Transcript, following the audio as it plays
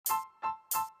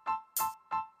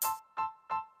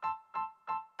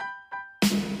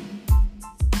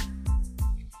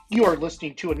You are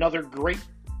listening to another great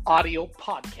audio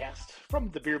podcast from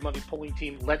the Beer Money Pulling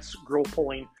Team, Let's Grow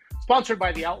Pulling, sponsored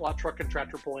by the Outlaw Truck and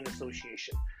Tractor Pulling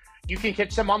Association. You can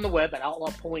catch them on the web at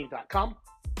outlawpulling.com.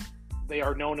 They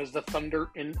are known as the Thunder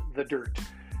in the Dirt.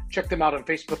 Check them out on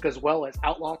Facebook as well as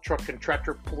Outlaw Truck and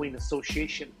Tractor Pulling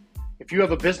Association. If you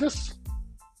have a business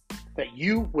that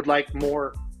you would like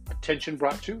more attention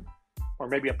brought to, or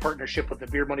maybe a partnership with the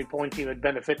Beer Money Pulling Team would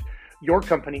benefit your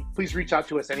company, please reach out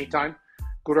to us anytime.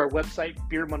 Go to our website,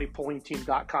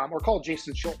 beermoneypullingteam.com, or call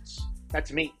Jason Schultz.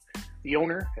 That's me, the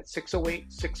owner, at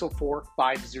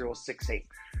 608-604-5068.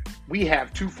 We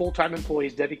have 2 full-time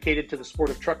employees dedicated to the sport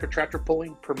of truck or tractor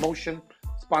pulling, promotion,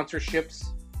 sponsorships,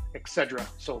 etc.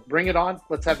 So bring it on.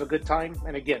 Let's have a good time.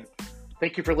 And again,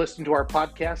 thank you for listening to our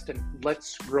podcast, and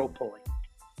let's grow pulling.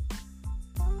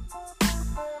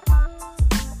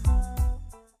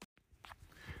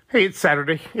 Hey, it's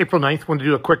Saturday, April 9th. Want to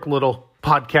do a quick little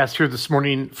podcast here this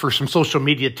morning for some social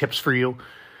media tips for you.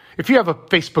 If you have a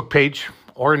Facebook page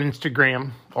or an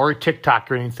Instagram or a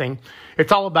TikTok or anything,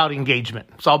 it's all about engagement.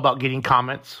 It's all about getting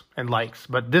comments and likes,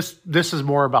 but this is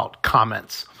more about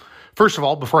comments. First of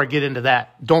all, before I get into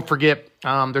that, don't forget,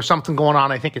 there's something going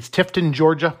on. I think it's Tifton,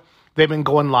 Georgia. They've been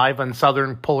going live on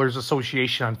Southern Pullers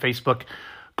Association on Facebook.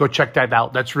 Go check that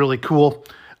out. That's really cool.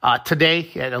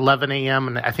 Today at 11 a.m.,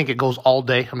 and I think it goes all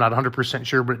day. I'm not 100%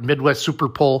 sure, but Midwest Super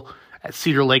Pull at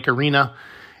Cedar Lake Arena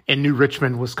in New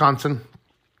Richmond, Wisconsin.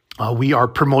 We are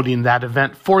promoting that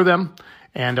event for them,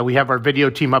 and we have our video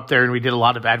team up there, and we did a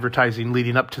lot of advertising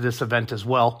leading up to this event as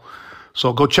well.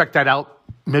 So go check that out,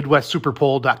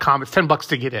 MidwestSuperPull.com. It's $10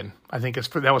 to get in. I think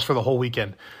that was for the whole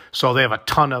weekend. So they have a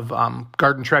ton of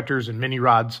garden tractors and mini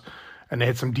rods, and they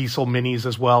had some diesel minis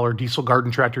as well, or diesel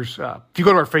garden tractors. If you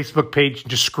go to our Facebook page,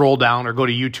 just scroll down or go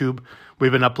to YouTube.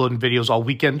 We've been uploading videos all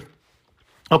weekend.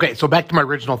 Okay, so back to my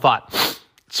original thought.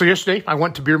 So yesterday, I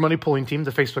went to Beer Money Pulling Team,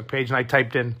 the Facebook page, and I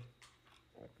typed in,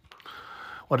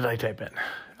 what did I type in?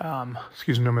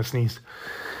 Excuse me, I'm going to sneeze.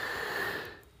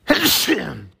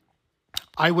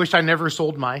 I wish I never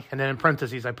sold my, and then in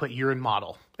parentheses, I put year and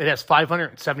model. It has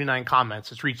 579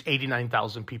 comments. It's reached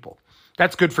 89,000 people.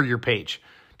 That's good for your page.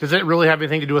 Does it really have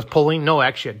anything to do with pulling? No,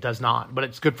 actually it does not, but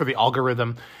it's good for the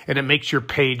algorithm, and it makes your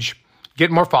page get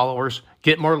more followers,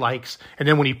 get more likes, and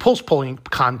then when you post pulling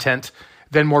content,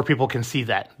 then more people can see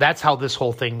that. That's how this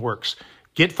whole thing works.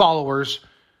 Get followers,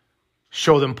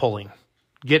 show them pulling.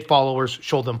 Get followers,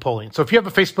 show them pulling. So if you have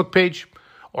a Facebook page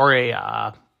or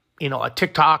a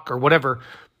TikTok or whatever,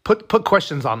 put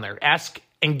questions on there.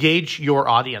 Engage your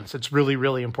audience. It's really,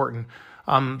 really important.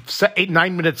 9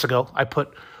 minutes ago, I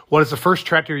put, what is the first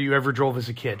tractor you ever drove as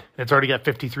a kid? It's already got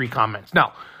 53 comments.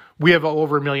 Now, we have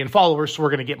over 1 million followers, so we're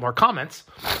going to get more comments,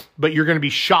 but you're going to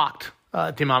be shocked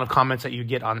at the amount of comments that you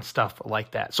get on stuff like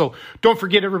that. So don't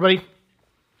forget, everybody,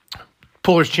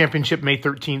 Pullers Championship, May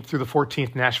 13th through the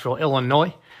 14th, Nashville,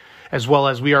 Illinois, as well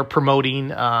as we are promoting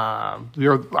the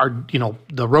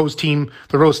Rose team,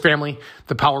 the Rose family,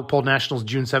 the Power Pull Nationals,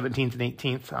 June 17th and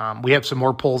 18th. We have some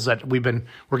more pulls that we're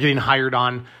getting hired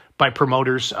on by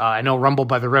promoters. I know Rumble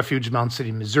by the Refuge, Mound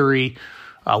City, Missouri.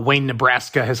 Wayne,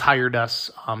 Nebraska has hired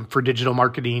us for digital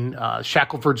marketing.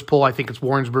 Shackelford's pull, I think it's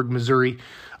Warrensburg, Missouri.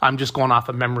 I'm just going off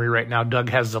of memory right now. Doug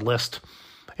has the list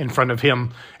in front of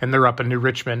him, and they're up in New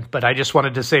Richmond. But I just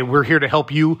wanted to say we're here to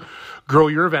help you grow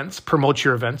your events, promote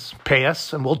your events, pay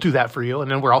us, and we'll do that for you. And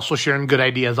then we're also sharing good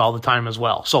ideas all the time as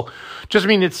well. So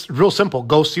it's real simple.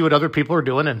 Go see what other people are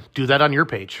doing and do that on your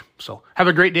page. So have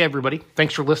a great day, everybody.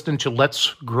 Thanks for listening to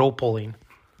Let's Grow Pulling.